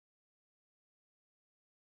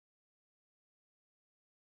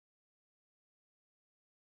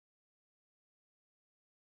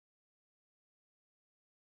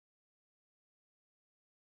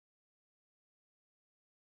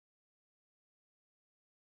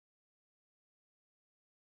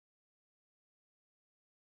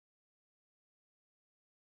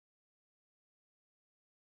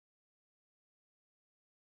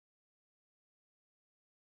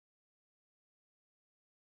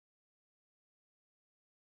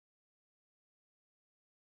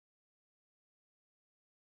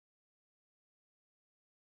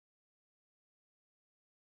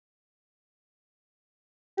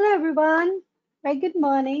everyone. Very good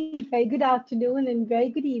morning, very good afternoon, and very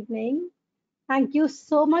good evening. Thank you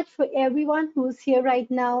so much for everyone who's here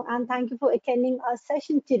right now, and thank you for attending our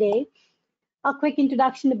session today. A quick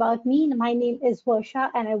introduction about me. My name is Varsha,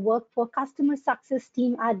 and I work for customer success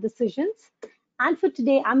team at Decisions. And for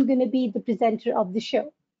today, I'm going to be the presenter of the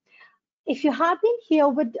show. If you have been here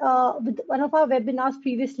with one of our webinars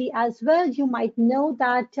previously as well, you might know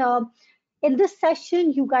that in this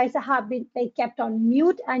session, you guys have been kept on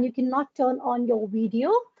mute and you cannot turn on your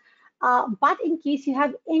video. But in case you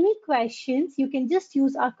have any questions, you can just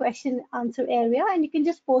use our question answer area and you can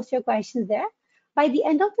just post your questions there. By the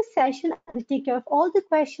end of the session, I will take care of all the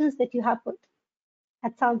questions that you have put.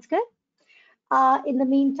 That sounds good? In the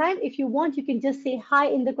meantime, if you want, you can just say hi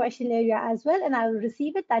in the question area as well, and I will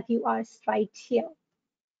receive it that you are right here.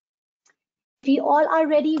 If you all are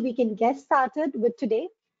ready, we can get started with today.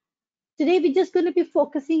 Today, we're just going to be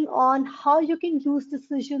focusing on how you can use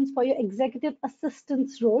Decisions for your executive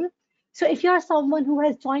assistance role. So if you are someone who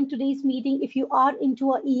has joined today's meeting, if you are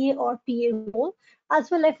into a EA or PA role,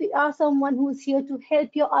 as well if you are someone who is here to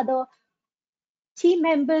help your other team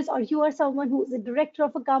members, or you are someone who's a director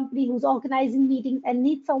of a company who's organizing meetings and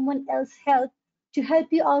needs someone else help to help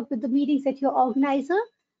you out with the meetings that you're organizer,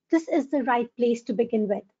 this is the right place to begin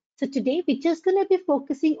with. So today we're just going to be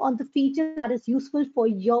focusing on the feature that is useful for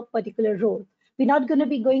your particular role. We're not going to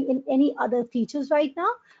be going in any other features right now,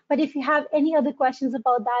 but if you have any other questions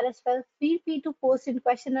about that as well, feel free to post in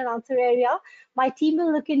question and answer area. My team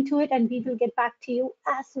will look into it and we will get back to you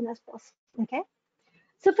as soon as possible. Okay.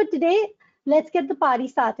 So for today, let's get the party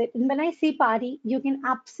started. And when I say party, you can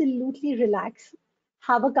absolutely relax,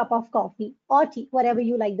 have a cup of coffee or tea, whatever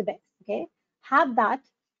you like the best. Okay, have that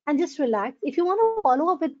and just relax. If you want to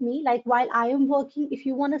follow up with me, like while I am working, if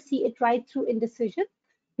you want to see it right through in Decision,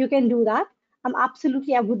 you can do that.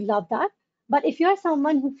 I would love that. But if you're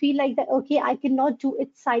someone who feel like that, okay, I cannot do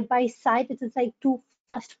it side by side, it is like too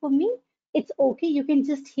fast for me, it's okay. You can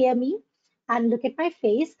just hear me and look at my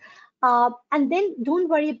face. And then don't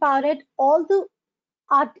worry about it. All the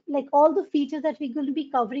art, like all the features that we're going to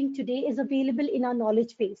be covering today is available in our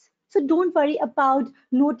knowledge base. So don't worry about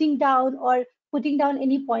noting down or putting down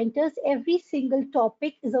any pointers. Every single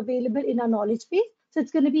topic is available in our knowledge base. So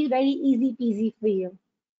it's going to be very easy peasy for you.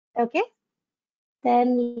 Okay,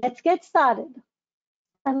 then let's get started.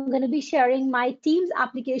 I'm going to be sharing my Teams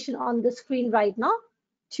application on the screen right now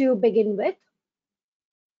to begin with.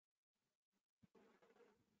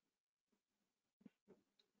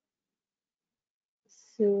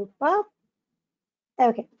 Super.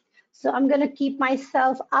 Okay, so I'm going to keep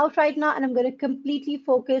myself out right now and I'm going to completely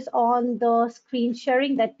focus on the screen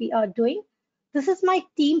sharing that we are doing. This is my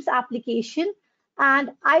Teams application,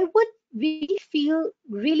 and I would really feel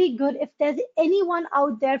really good if there's anyone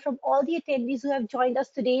out there from all the attendees who have joined us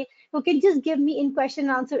today who can just give me in question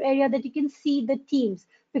and answer area that you can see the Teams,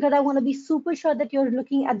 because I want to be super sure that you're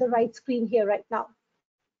looking at the right screen here right now.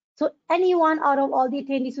 So anyone out of all the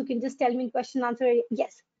attendees who can just tell me in question and answer area,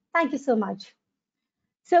 yes, thank you so much.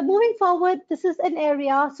 So moving forward, this is an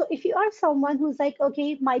area. So if you are someone who's like,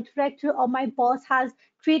 okay, my director or my boss has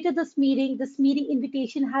created this meeting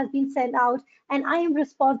invitation has been sent out, and I am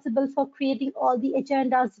responsible for creating all the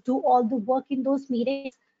agendas, do all the work in those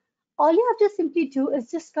meetings. All you have to simply do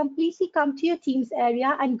is just completely come to your Teams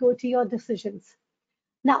area and go to your Decisions.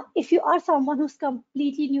 Now, if you are someone who's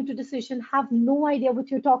completely new to Decision, have no idea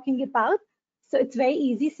what you're talking about, so it's very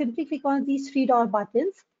easy. Simply click on these three dot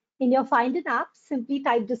buttons. In your Find an App, simply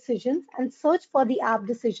type Decisions and search for the app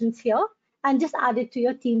Decisions here and just add it to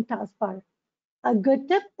your Team taskbar. A good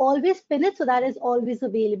tip, always pin it so that is always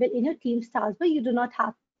available in your Team's taskbar. You do not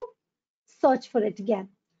have to search for it again.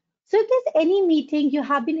 So if there's any meeting you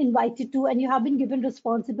have been invited to and you have been given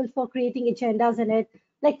responsible for creating agendas in it,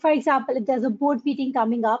 like for example, if there's a board meeting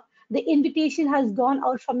coming up, the invitation has gone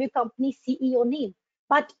out from your company CEO name,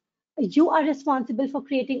 but you are responsible for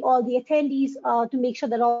creating all the attendees to make sure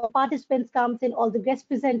that all participants comes in, all the guest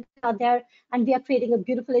presenters are there, and we are creating a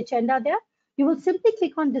beautiful agenda there. You will simply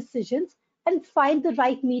click on Decisions and find the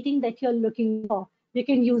right meeting that you're looking for. You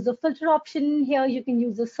can use the filter option here. You can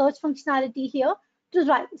use the search functionality here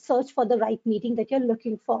to search for the right meeting that you're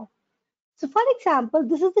looking for. So for example,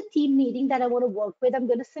 this is the team meeting that I want to work with. I'm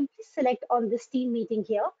going to simply select on this team meeting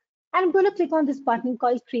here, and I'm going to click on this button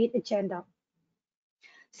called Create Agenda.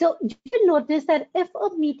 So you notice that if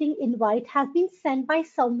a meeting invite has been sent by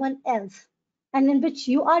someone else and in which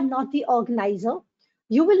you are not the organizer,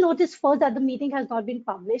 you will notice first that the meeting has not been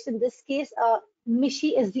published. In this case,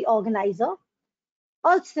 Mishi is the organizer.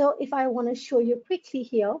 Also, if I want to show you quickly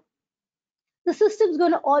here, the system is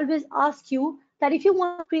going to always ask you that if you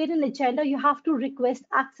want to create an agenda, you have to request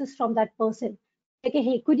access from that person. Okay,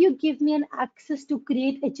 hey, could you give me an access to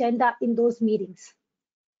create agenda in those meetings?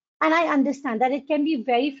 And I understand that it can be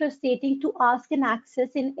very frustrating to ask an access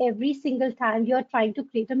in every single time you are trying to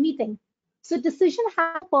create a meeting. So Decision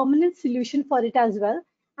has a permanent solution for it as well.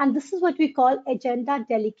 And this is what we call agenda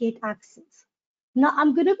delegate access. Now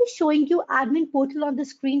I'm going to be showing you admin portal on the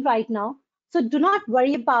screen right now. So do not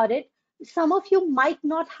worry about it. Some of you might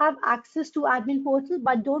not have access to admin portal,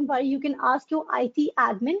 but don't worry, you can ask your IT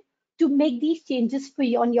admin to make these changes for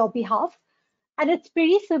you on your behalf. And it's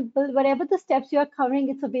pretty simple. Whatever the steps you are covering,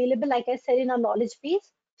 it's available, like I said, in our knowledge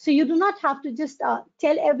base. So you do not have to just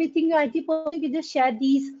tell everything your IT person. You just share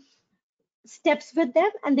these steps with them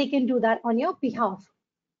and they can do that on your behalf.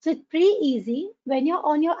 So it's pretty easy. When you're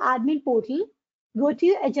on your admin portal, go to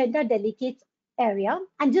your agenda delegates area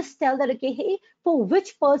and just tell that, okay, hey, for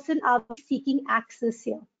which person are we seeking access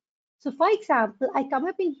here? So for example, I come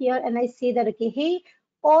up in here and I say that, okay, hey,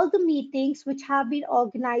 all the meetings which have been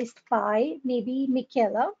organized by maybe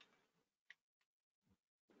Michaela,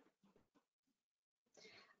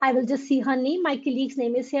 I will just see her name. My colleague's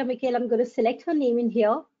name is here, Michaela. I'm going to select her name in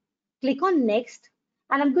here, click on next,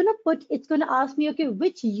 and I'm going to put, it's going to ask me, okay,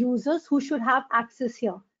 which users who should have access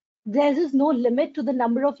here. There is no limit to the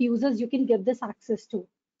number of users you can give this access to.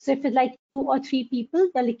 So if it's like 2 or 3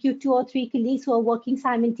 people, they're like you 2 or 3 colleagues who are working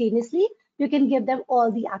simultaneously, you can give them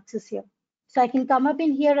all the access here. So I can come up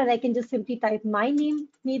in here and I can just simply type my name,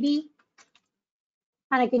 maybe,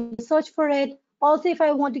 and I can search for it. Also, if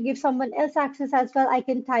I want to give someone else access as well, I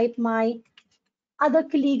can type my other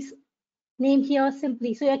colleague's name here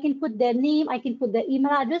simply. So I can put their name, I can put their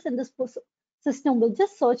email address, and this system will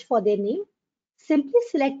just search for their name. Simply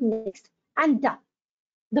select next and done.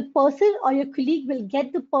 The person or your colleague will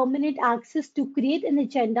get the permanent access to create an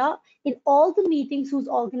agenda in all the meetings who's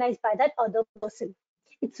organized by that other person.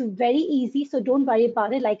 It's very easy, so don't worry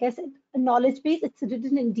about it. Like I said, a knowledge base, it's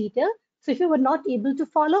written in detail. So if you were not able to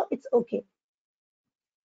follow, it's okay.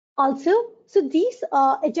 Also, so these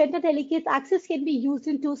agenda delegates access can be used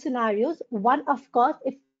in 2 scenarios. One, of course,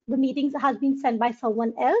 if the meetings has been sent by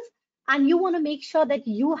someone else and you want to make sure that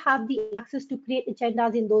you have the access to create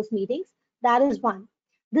agendas in those meetings, that is one.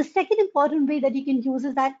 The second important way that you can use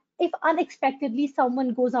is that if unexpectedly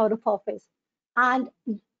someone goes out of office and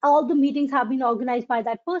all the meetings have been organized by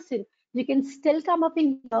that person, you can still come up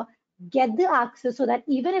in here, get the access so that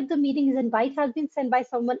even if the meeting's invite has been sent by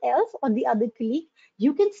someone else or the other colleague,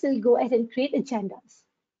 you can still go ahead and create agendas.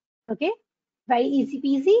 Okay, very easy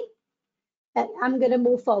peasy. And I'm going to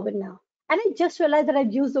move forward now. And I just realized that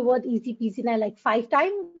I've used the word easy peasy now like 5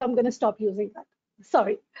 times. I'm going to stop using that.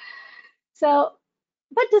 Sorry. So,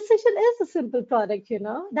 but Decision is a simple product, you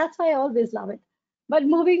know. That's why I always love it. But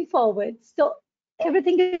moving forward, so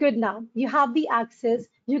everything is good now. You have the access.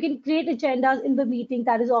 You can create agendas in the meeting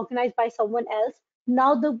that is organized by someone else.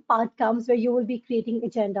 Now the part comes where you will be creating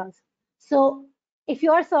agendas. So if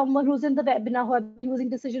you are someone who's in the webinar who have been using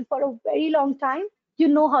Decision for a very long time, you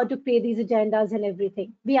know how to create these agendas and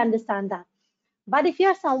everything. We understand that. But if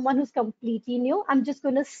you're someone who's completely new, I'm just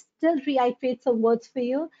going to still reiterate some words for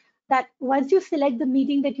you that once you select the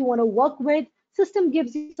meeting that you want to work with, system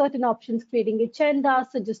gives you certain options, creating agenda,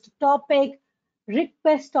 suggest a topic,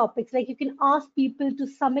 request topics. Like you can ask people to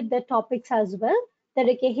submit their topics as well. That,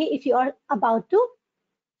 okay, hey, if you are about to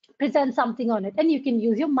present something on it, and you can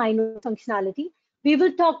use your My Notes functionality. We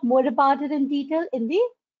will talk more about it in detail in the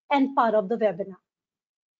end part of the webinar.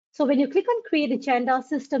 So when you click on create agenda,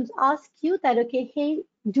 systems ask you that, okay, hey,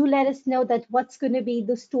 do let us know that what's going to be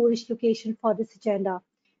the storage location for this agenda.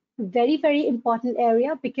 Very, very important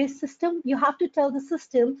area because system, you have to tell the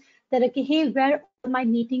system that, okay, hey, where all my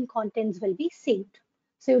meeting contents will be saved.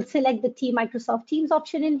 So you'll select the Microsoft Teams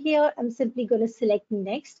option in here. I'm simply going to select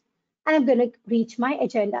next and I'm going to reach my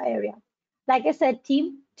agenda area. Like I said,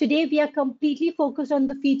 team, today we are completely focused on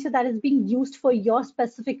the feature that is being used for your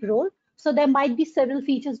specific role. So there might be several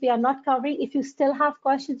features we are not covering. If you still have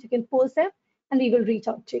questions, you can post them and we will reach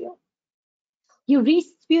out to you. You reach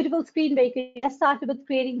this beautiful screen where you can get started with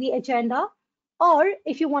creating the agenda. Or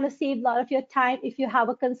if you want to save a lot of your time, if you have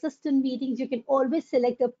a consistent meetings, you can always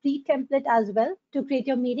select a pre-template as well to create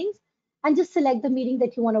your meetings and just select the meeting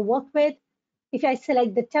that you want to work with. If I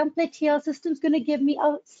select the template here, system's going to give me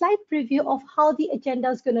a slight preview of how the agenda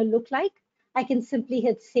is going to look like. I can simply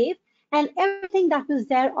hit save and everything that was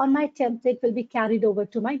there on my template will be carried over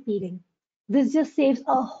to my meeting. This just saves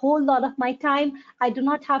a whole lot of my time. I do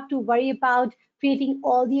not have to worry about creating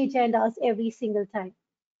all the agendas every single time.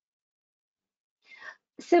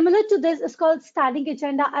 Similar to this is called standing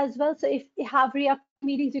agenda as well. So if you have re-up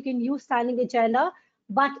meetings, you can use standing agenda.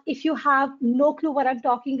 But if you have no clue what I'm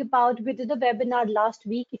talking about, we did a webinar last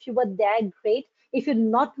week. If you were there, great. If you're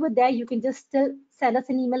not were there, you can just still send us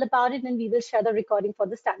an email about it and we will share the recording for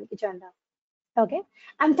the standing agenda. Okay.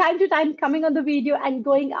 I'm time to time coming on the video and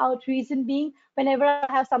going out. Reason being, whenever I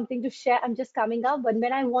have something to share, I'm just coming up. But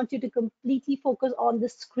when I want you to completely focus on the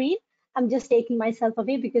screen, I'm just taking myself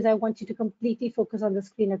away because I want you to completely focus on the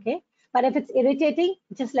screen. Okay. But if it's irritating,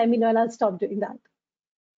 just let me know and I'll stop doing that.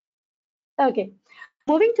 Okay.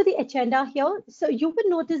 Moving to the agenda here. So you will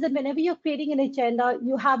notice that whenever you're creating an agenda,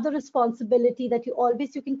 you have the responsibility that you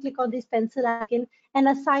can click on this pencil icon and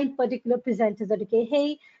assign particular presenters that, okay,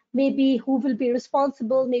 hey, maybe who will be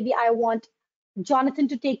responsible? Maybe I want Jonathan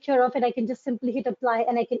to take care of it. I can just simply hit apply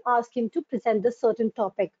and I can ask him to present this certain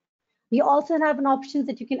topic. You also have an option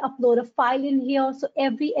that you can upload a file in here. So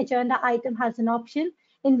every agenda item has an option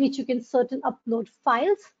in which you can certain upload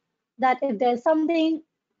files that if there's something,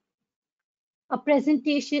 a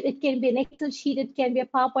presentation, it can be an Excel sheet, it can be a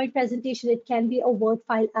PowerPoint presentation, it can be a Word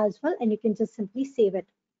file as well, and you can just simply save it.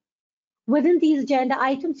 Within these agenda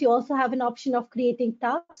items, you also have an option of creating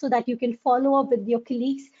tasks so that you can follow up with your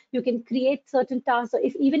colleagues. You can create certain tasks. So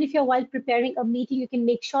even if you're while preparing a meeting, you can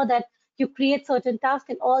make sure that you create certain tasks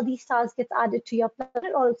and all these tasks get added to your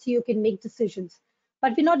planner, or else you can make decisions.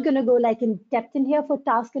 But we're not going to go like in depth in here for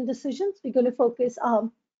tasks and decisions. We're going to focus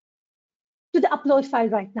to the upload file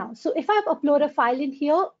right now. So if I've uploaded a file in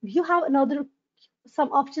here, you have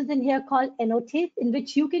some options in here called annotate, in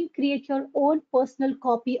which you can create your own personal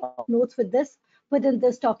copy of notes within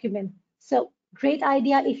this document. So great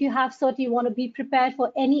idea. If you have certain, you want to be prepared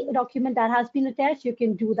for any document that has been attached, you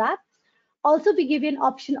can do that. Also, we give you an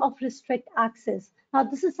option of restrict access. Now,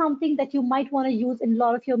 this is something that you might want to use in a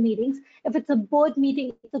lot of your meetings. If it's a board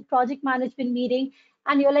meeting, it's a project management meeting,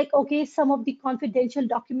 and you're like, okay, some of the confidential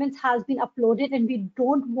documents has been uploaded and we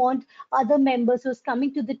don't want other members who's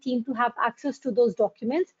coming to the team to have access to those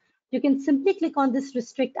documents, you can simply click on this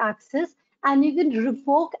restrict access and you can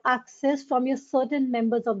revoke access from your certain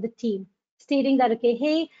members of the team, stating that, okay,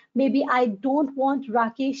 hey, maybe I don't want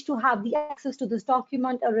Rakesh to have the access to this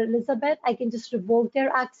document or Elizabeth, I can just revoke their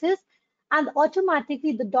access and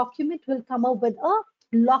automatically the document will come up with a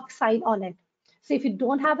lock sign on it. So if you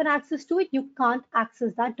don't have an access to it, you can't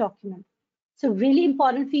access that document. So really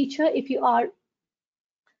important feature if you are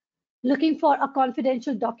looking for a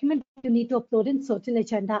confidential document, you need to upload in certain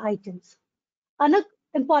agenda items. Another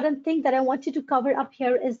important thing that I want you to cover up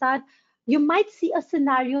here is that you might see a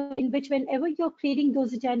scenario in which whenever you're creating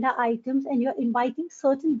those agenda items and you're inviting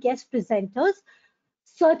certain guest presenters,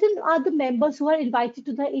 certain are the members who are invited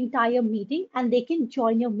to the entire meeting and they can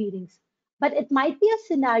join your meetings. But it might be a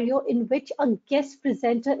scenario in which a guest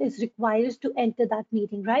presenter is required to enter that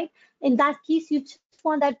meeting, right? In that case, you just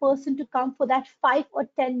want that person to come for that 5 or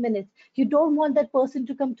 10 minutes. You don't want that person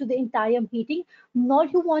to come to the entire meeting, nor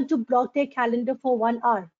you want to block their calendar for 1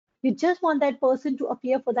 hour. You just want that person to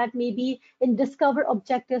appear for that maybe in Discover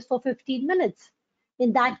Objectives for 15 minutes.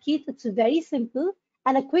 In that case, it's very simple.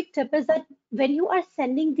 And a quick tip is that when you are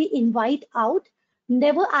sending the invite out,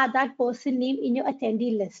 never add that person name in your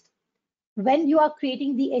attendee list. When you are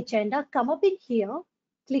creating the agenda, come up in here,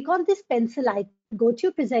 click on this pencil icon, go to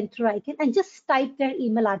your presenter icon and just type their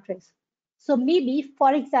email address. So maybe,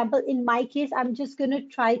 for example, in my case, I'm just going to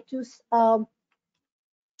try to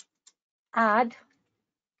add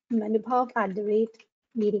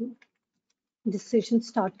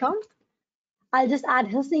manubhav@meetingdecisions.com. I'll just add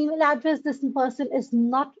his email address. This person is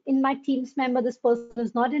not in my Teams member. This person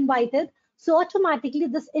is not invited. So automatically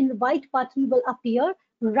this invite button will appear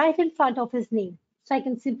right in front of his name. So I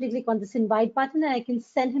can simply click on this invite button and I can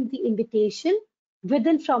send him the invitation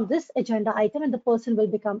within from this agenda item and the person will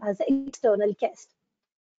become as an external guest.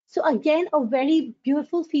 So again, a very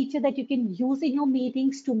beautiful feature that you can use in your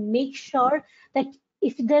meetings to make sure that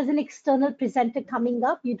if there's an external presenter coming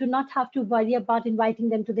up, you do not have to worry about inviting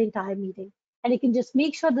them to the entire meeting. And you can just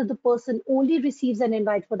make sure that the person only receives an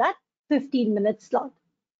invite for that 15-minute slot.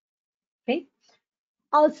 Okay.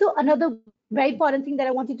 Also, another very important thing that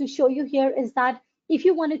I wanted to show you here is that if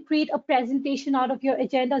you want to create a presentation out of your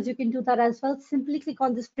agendas, you can do that as well. Simply click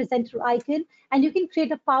on this presenter icon and you can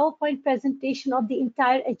create a PowerPoint presentation of the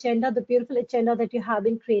entire agenda, the beautiful agenda that you have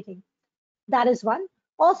been creating. That is one.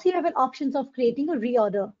 Also, you have an options of creating a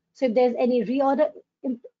reorder. So if there's any reorder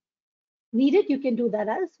needed, you can do that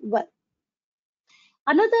as well.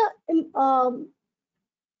 Another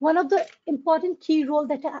one of the important key role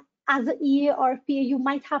that as an EA or PA you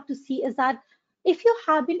might have to see is that if you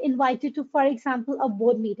have been invited to, for example, a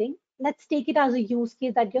board meeting, let's take it as a use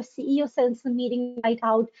case that your CEO sends the meeting invite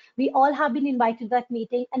out. We all have been invited to that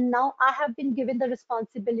meeting, and now I have been given the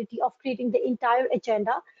responsibility of creating the entire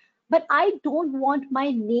agenda. But I don't want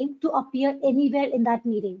my name to appear anywhere in that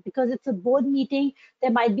meeting because it's a board meeting.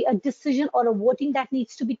 There might be a decision or a voting that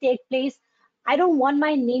needs to be take place. I don't want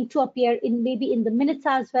my name to appear in maybe in the minutes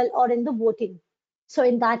as well or in the voting. So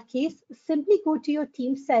in that case, simply go to your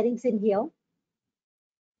team settings in here.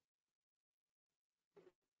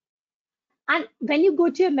 And when you go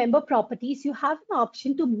to your member properties, you have an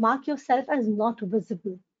option to mark yourself as not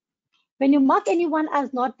visible. When you mark anyone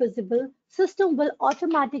as not visible, system will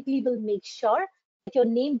automatically will make sure that your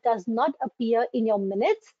name does not appear in your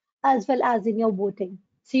minutes as well as in your voting.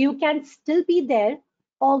 So you can still be there,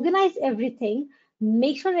 organize everything,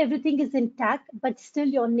 make sure everything is intact, but still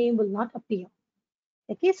your name will not appear.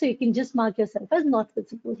 Okay, so you can just mark yourself as not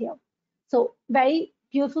visible here. So very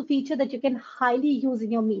beautiful feature that you can highly use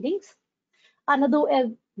in your meetings. Another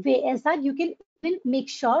way is that you can even make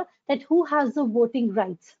sure that who has the voting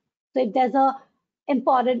rights. So if there's a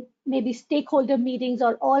important maybe stakeholder meetings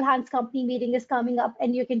or all hands company meeting is coming up,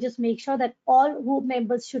 and you can just make sure that all who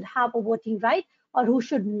members should have a voting right or who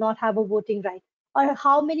should not have a voting right, or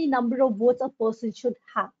how many number of votes a person should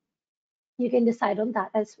have. You can decide on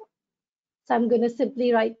that as well. So I'm going to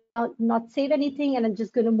simply right now not save anything, and I'm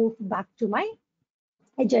just going to move back to my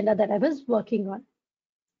agenda that I was working on.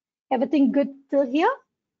 Everything good till here?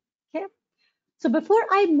 Okay. So before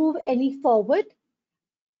I move any forward,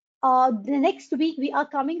 the next week we are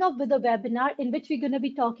coming up with a webinar in which we're going to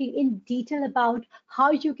be talking in detail about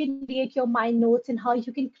how you can create your mind notes and how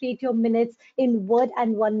you can create your minutes in Word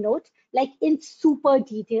and OneNote, like in super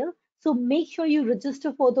detail. So make sure you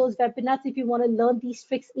register for those webinars if you want to learn these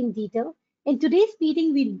tricks in detail. In today's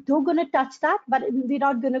meeting, we do going to touch that, but we're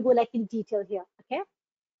not going to go like in detail here. Okay.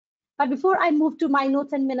 But before I move to my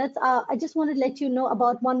notes and minutes, I just want to let you know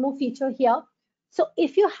about one more feature here. So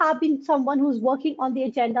if you have been someone who's working on the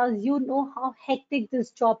agendas, you know how hectic this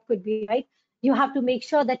job could be, right? You have to make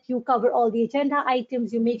sure that you cover all the agenda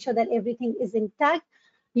items, you make sure that everything is intact.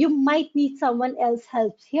 You might need someone else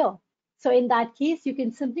help here. So in that case, you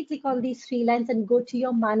can simply click on these three lines and go to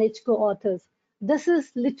your manage co-authors. This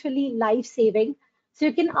is literally life-saving. So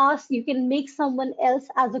you can ask, you can make someone else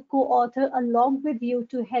as a co-author along with you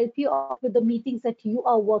to help you out with the meetings that you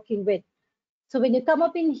are working with. So when you come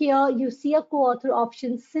up in here, you see a co-author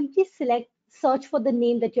option, simply select search for the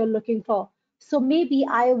name that you're looking for. So maybe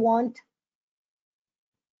I want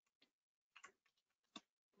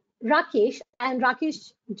Rakesh, and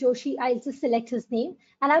Rakesh Joshi. I'll just select his name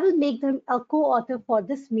and I will make them a co-author for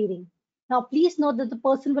this meeting. Now, please note that the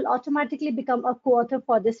person will automatically become a co-author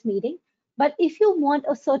for this meeting. But if you want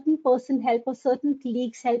a certain person help or certain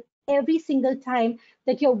colleagues help every single time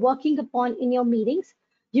that you're working upon in your meetings,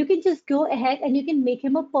 you can just go ahead and you can make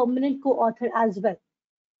him a permanent co-author as well.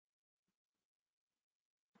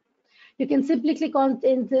 You can simply click on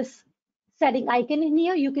in this setting icon in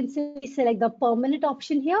here. You can simply select the permanent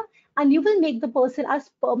option here, and you will make the person as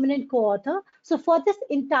permanent co-author. So for this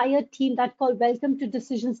entire team that called Welcome to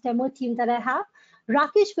Decisions demo team that I have,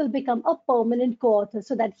 Rakesh will become a permanent co-author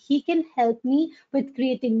so that he can help me with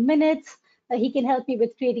creating minutes. He can help me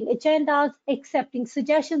with creating agendas, accepting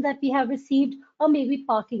suggestions that we have received, or maybe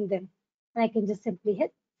parking them. And I can just simply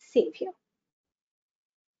hit save here.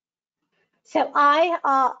 So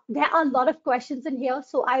there are a lot of questions in here,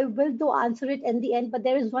 so I will do answer it in the end. But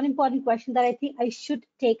there is one important question that I think I should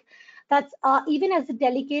take. That's even as a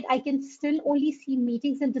delegate, I can still only see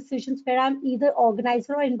meetings and decisions where I'm either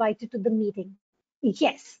organizer or invited to the meeting.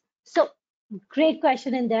 Yes. So great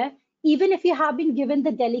question in there. Even if you have been given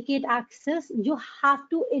the delegate access, you have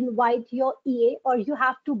to invite your EA or you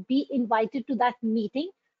have to be invited to that meeting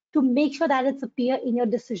to make sure that it's appear in your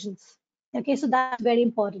decisions. Okay, so that's very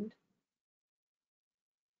important.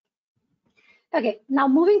 Okay, now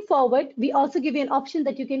moving forward, we also give you an option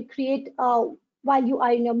that you can create while you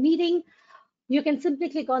are in your meeting. You can simply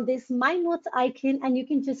click on this My Notes icon and you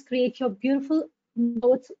can just create your beautiful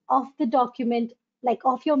notes of the document, like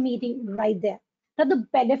of your meeting right there. Now, the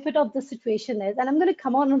benefit of the situation is, and I'm going to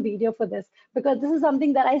come on a video for this because this is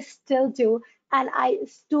something that I still do and I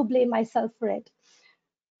still blame myself for it.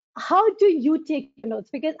 How do you take notes?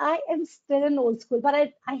 Because I am still in old school, but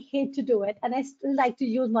I hate to do it and I still like to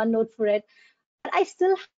use OneNote for it. But I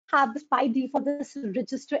still have this by default this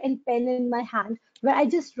register and pen in my hand where I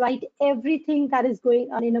just write everything that is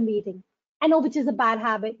going on in a meeting. I know which is a bad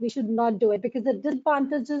habit. We should not do it because the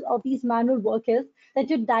disadvantages of these manual work is that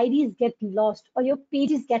your diaries get lost or your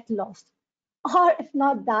pages get lost. Or if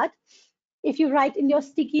not that, if you write in your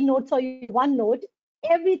sticky notes or your OneNote,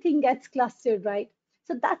 everything gets clustered, right?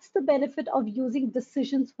 So that's the benefit of using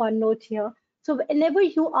Decisions OneNote here. So whenever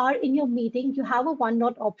you are in your meeting, you have a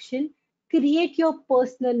OneNote option, create your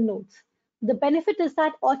personal notes. The benefit is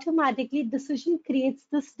that automatically Decision creates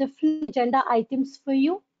this different agenda items for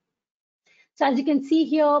you. So as you can see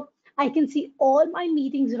here, I can see all my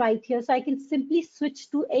meetings right here. So I can simply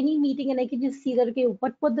switch to any meeting and I can just see that, okay,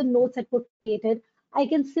 what were the notes that were created? I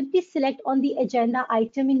can simply select on the agenda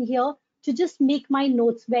item in here to just make my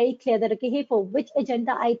notes very clear that, okay, hey, for which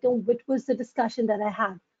agenda item, which was the discussion that I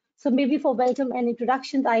had. So maybe for welcome and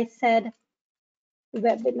introductions, I said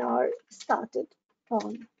webinar started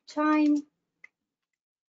on time,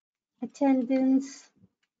 attendance,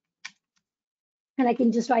 and I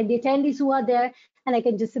can just write the attendees who are there, and I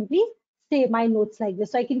can just simply save my notes like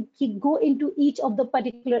this. So I can go into each of the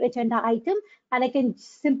particular agenda item, and I can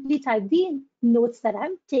simply type the notes that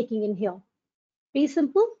I'm taking in here. Very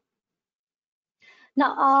simple.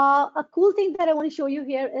 Now, a cool thing that I want to show you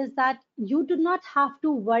here is that you do not have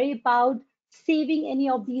to worry about saving any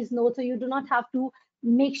of these notes, or you do not have to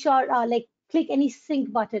make sure, like click any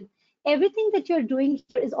sync button. Everything that you're doing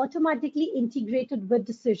here is automatically integrated with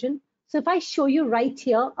Decision. So if I show you right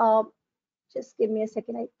here, just give me a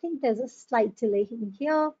second. I think there's a slight delay in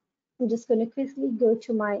here. I'm just going to quickly go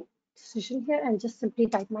to my Decision here and just simply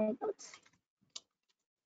type my notes.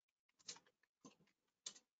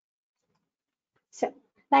 So,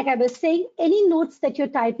 like I was saying, any notes that you're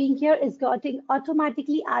typing here is getting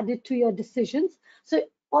automatically added to your decisions. So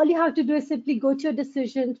all you have to do is simply go to your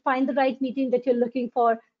decision, find the right meeting that you're looking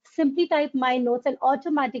for, simply type my notes, and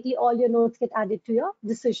automatically all your notes get added to your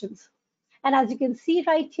decisions. And as you can see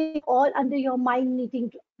right here, all under your My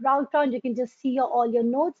Meeting round, you can just see all your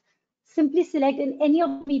notes. Simply select in any of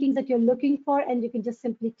the meetings that you're looking for, and you can just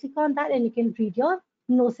simply click on that, and you can read your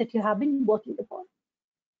notes that you have been working upon.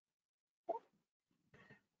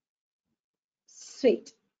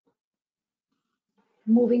 Sweet.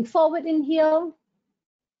 Moving forward in here.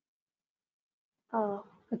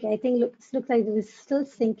 Okay, I think looks like it is still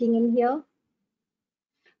syncing in here.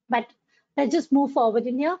 But let's just move forward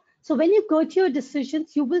in here. So when you go to your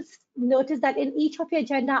decisions, you will notice that in each of your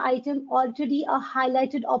agenda item, already a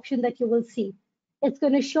highlighted option that you will see. It's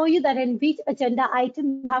going to show you that in which agenda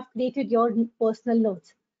item you have created your personal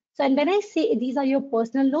notes. So, and when I say these are your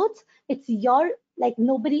personal notes, it's your, like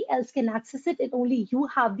nobody else can access it, and only you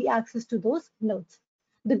have the access to those notes.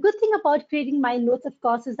 The good thing about creating my notes, of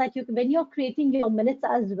course, is that when you're creating your minutes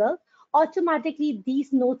as well, automatically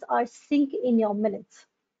these notes are synced in your minutes.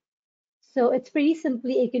 So it's pretty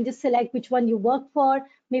simply, you can just select which one you work for.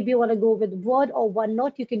 Maybe you want to go with Word or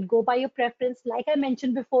OneNote. You can go by your preference. Like I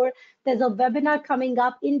mentioned before, there's a webinar coming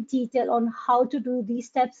up in detail on how to do these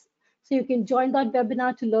steps. So you can join that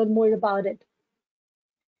webinar to learn more about it.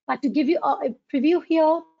 But to give you a preview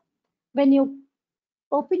here, when you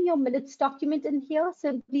open your minutes document in here,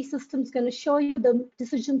 simply system's going to show you the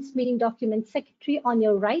decisions meeting document secretary on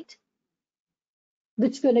your right,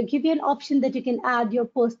 which is going to give you an option that you can add your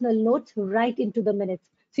personal notes right into the minutes.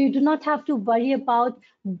 So you do not have to worry about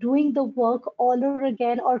doing the work all over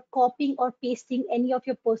again or copying or pasting any of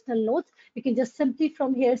your personal notes. You can just simply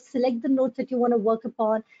from here select the notes that you want to work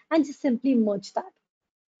upon and just simply merge that.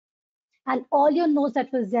 And all your notes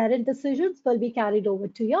that was there in decisions will be carried over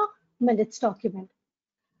to your minutes document.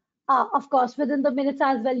 Of course, within the minutes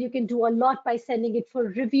as well, you can do a lot by sending it for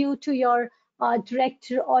review to your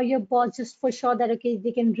director or your boss, just for sure that, okay,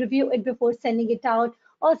 they can review it before sending it out.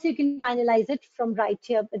 Also, you can finalize it from right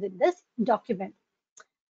here within this document.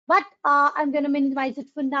 But I'm going to minimize it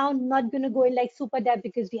for now, not going to go in like super depth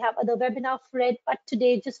because we have other webinar for it. But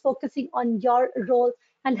today, just focusing on your role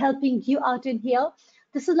and helping you out in here.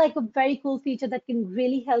 This is like a very cool feature that can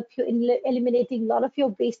really help you in eliminating a lot of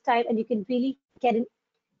your waste time, and you can really get in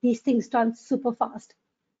these things done super fast.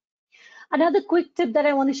 Another quick tip that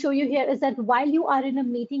I want to show you here is that while you are in a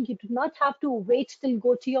meeting, you do not have to wait till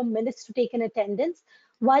go to your minutes to take an attendance.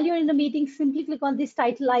 While you're in a meeting, simply click on this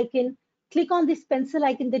title icon, click on this pencil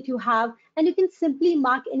icon that you have, and you can simply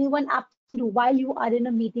mark anyone absent while you are in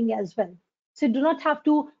a meeting as well. So you do not have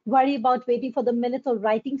to worry about waiting for the minutes or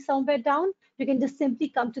writing somewhere down. You can just simply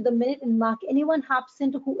come to the minute and mark anyone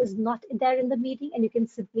absent who is not there in the meeting, and you can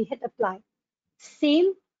simply hit apply.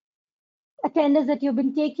 Same attendance that you've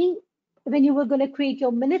been taking, when you were going to create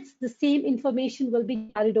your minutes, the same information will be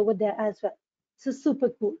carried over there as well. So super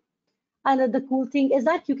cool. Another cool thing is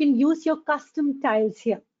that you can use your custom tiles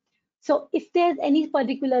here. So if there's any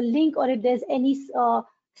particular link or if there's any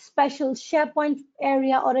special SharePoint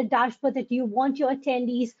area or a dashboard that you want your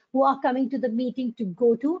attendees who are coming to the meeting to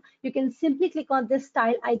go to, you can simply click on this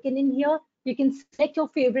tile icon in here. You can select your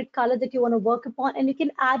favorite color that you want to work upon, and you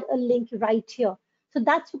can add a link right here. So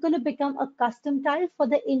that's going to become a custom tile for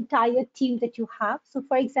the entire team that you have. So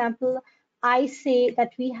for example, I say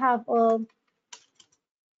that we have a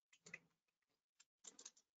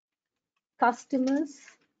customers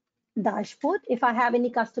dashboard. If I have any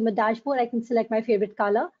customer dashboard, I can select my favorite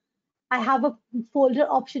color. I have a folder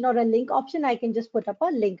option or a link option. I can just put up a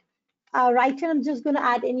link. Right here, I'm just going to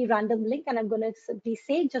add any random link, and I'm going to simply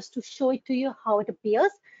say, just to show it to you how it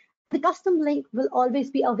appears. The custom link will always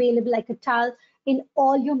be available like a tile in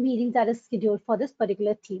all your meetings that is scheduled for this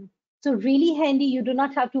particular team. So really handy. You do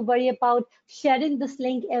not have to worry about sharing this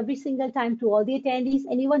link every single time to all the attendees.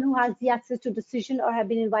 Anyone who has the access to decision or have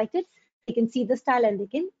been invited, they can see the style and they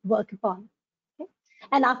can work upon. Okay?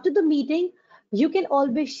 And after the meeting, you can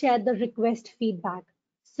always share the request feedback.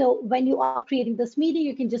 So when you are creating this meeting,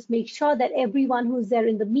 you can just make sure that everyone who's there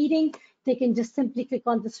in the meeting, they can just simply click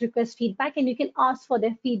on this request feedback and you can ask for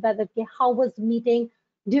their feedback. Okay, how was the meeting?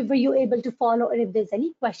 Were you able to follow? Or if there's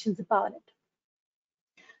any questions about it.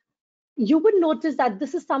 You would notice that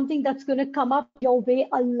this is something that's going to come up your way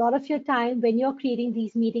a lot of your time when you're creating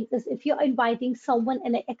these meetings. Is if you're inviting someone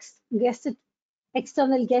and an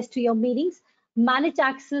external guest to your meetings, managed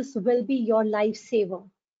access will be your lifesaver.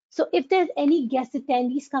 So if there's any guest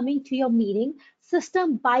attendees coming to your meeting,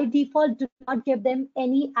 system by default do not give them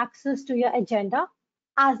any access to your agenda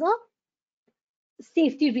as a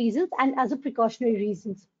safety reasons and as a precautionary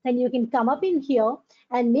reasons. Then you can come up in here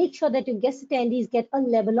and make sure that your guest attendees get a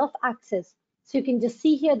level of access. So you can just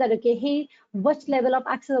see here that, okay, hey, which level of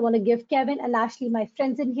access I want to give Kevin and Ashley, my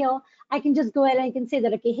friends in here. I can just go ahead and I can say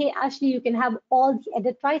that, okay, hey, Ashley, you can have all the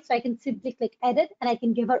edit rights. So I can simply click edit and I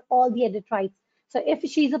can give her all the edit rights. So if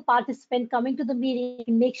she's a participant coming to the meeting, you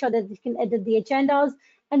can make sure that you can edit the agendas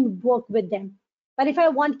and work with them. But if I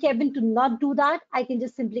want Kevin to not do that, I can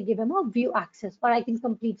just simply give him a view access, or I can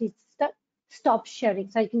completely stop sharing.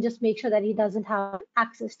 So I can just make sure that he doesn't have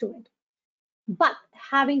access to it. But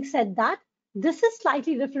having said that, this is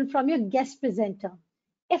slightly different from your guest presenter.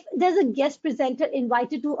 If there's a guest presenter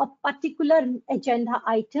invited to a particular agenda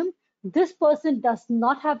item, this person does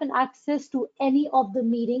not have an access to any of the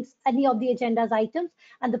meetings, any of the agendas items,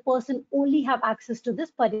 and the person only have access to this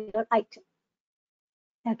particular item.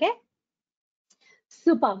 Okay?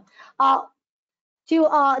 Super.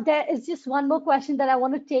 There is just one more question that I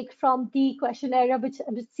want to take from the question area, which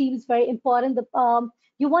seems very important.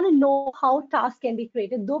 You want to know how tasks can be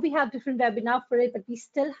created. Though we have different webinar for it, but we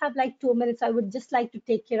still have like 2 minutes. I would just like to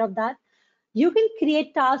take care of that. You can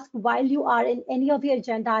create tasks while you are in any of your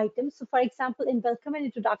agenda items. So for example, in welcome and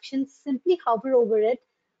introduction, simply hover over it,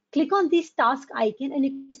 click on this task icon, and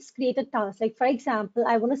you can just create a task. Like for example,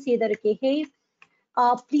 I want to say that, okay, hey,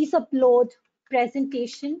 please upload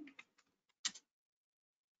presentation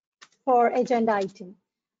for agenda item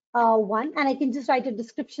 1, and I can just write a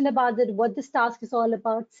description about it, what this task is all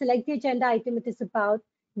about, select the agenda item it is about,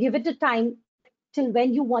 give it a time till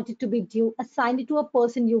when you want it to be due, assign it to a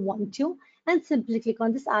person you want to, and simply click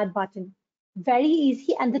on this add button. Very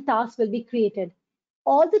easy, and the task will be created.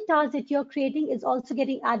 All the tasks that you're creating is also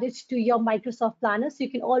getting added to your Microsoft Planner, so you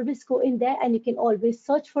can always go in there and you can always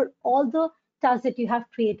search for all the tasks that you have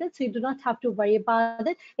created, so you do not have to worry about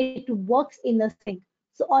it. It works in a sync.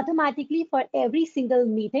 So automatically for every single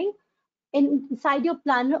meeting, inside your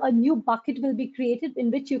planner, a new bucket will be created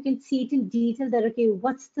in which you can see it in detail that, okay,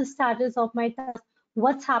 what's the status of my task,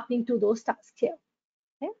 what's happening to those tasks here.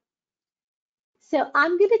 Okay. So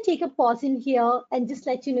I'm going to take a pause in here and just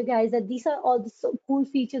let you know, guys, that these are all the so cool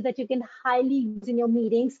features that you can highly use in your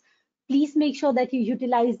meetings. Please make sure that you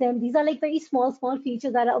utilize them. These are like very small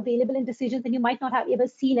features that are available in Decisions, and you might not have ever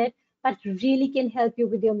seen it, but really can help you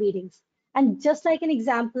with your meetings. And just like an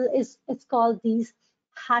example is, it's called these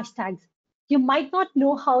hashtags. You might not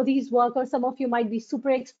know how these work, or some of you might be super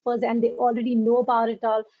experts and they already know about it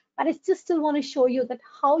all, but I just still want to show you that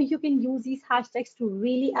how you can use these hashtags to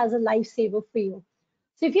really as a lifesaver for you.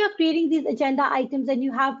 So if you're creating these agenda items and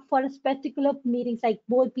you have for a particular meetings like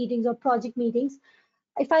board meetings or project meetings,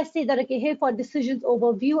 if I say that, okay, here for decisions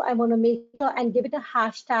overview, I want to make sure and give it a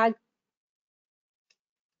hashtag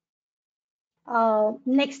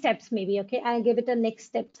next steps maybe, okay, I give it a next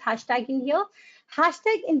steps hashtag in here.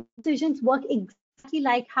 Hashtag in decisions work exactly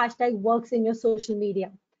like hashtag works in your social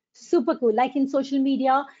media. Super cool. Like in social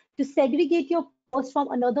media, to segregate your post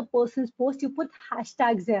from another person's post, you put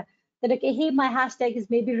hashtags there. That, okay, hey, my hashtag is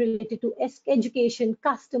maybe related to education,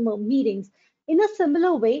 customer, meetings. In a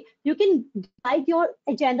similar way, you can divide your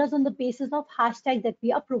agendas on the basis of hashtag that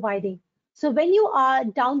we are providing. So when you are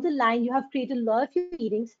down the line, you have created a lot of your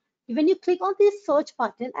meetings. When you click on this search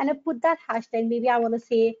button and I put that hashtag, maybe I want to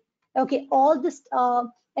say, okay, all this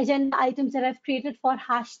agenda items that I've created for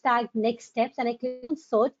hashtag next steps and I click on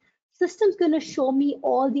search, system's going to show me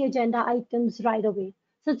all the agenda items right away.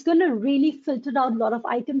 So it's going to really filter out a lot of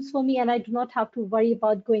items for me and I do not have to worry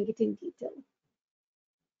about going it in detail.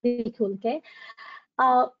 Really cool, okay?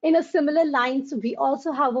 In a similar lines, we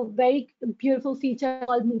also have a very beautiful feature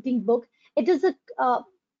called Meeting Book. It is a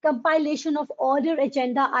compilation of all your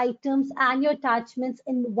agenda items and your attachments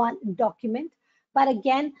in one document. But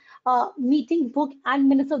again, Meeting Book and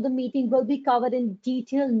minutes of the meeting will be covered in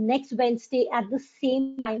detail next Wednesday at the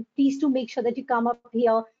same time. Please do make sure that you come up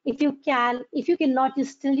here if you can. If you cannot,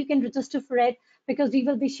 you can register for it because we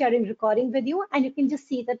will be sharing recording with you and you can just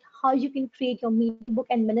see that how you can create your meeting book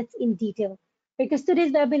and minutes in detail because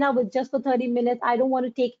today's webinar was just for 30 minutes. I don't want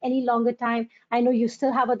to take any longer time. I know you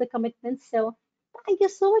still have other commitments. So thank you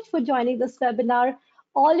so much for joining this webinar.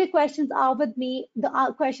 All your questions are with me.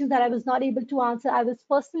 The questions that I was not able to answer, I will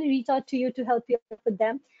personally reach out to you to help you with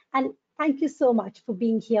them. And thank you so much for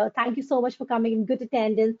being here. Thank you so much for coming in good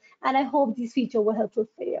attendance. And I hope these features were helpful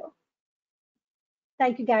for you.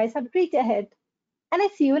 Thank you guys. Have a great day ahead. And I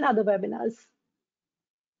see you in other webinars.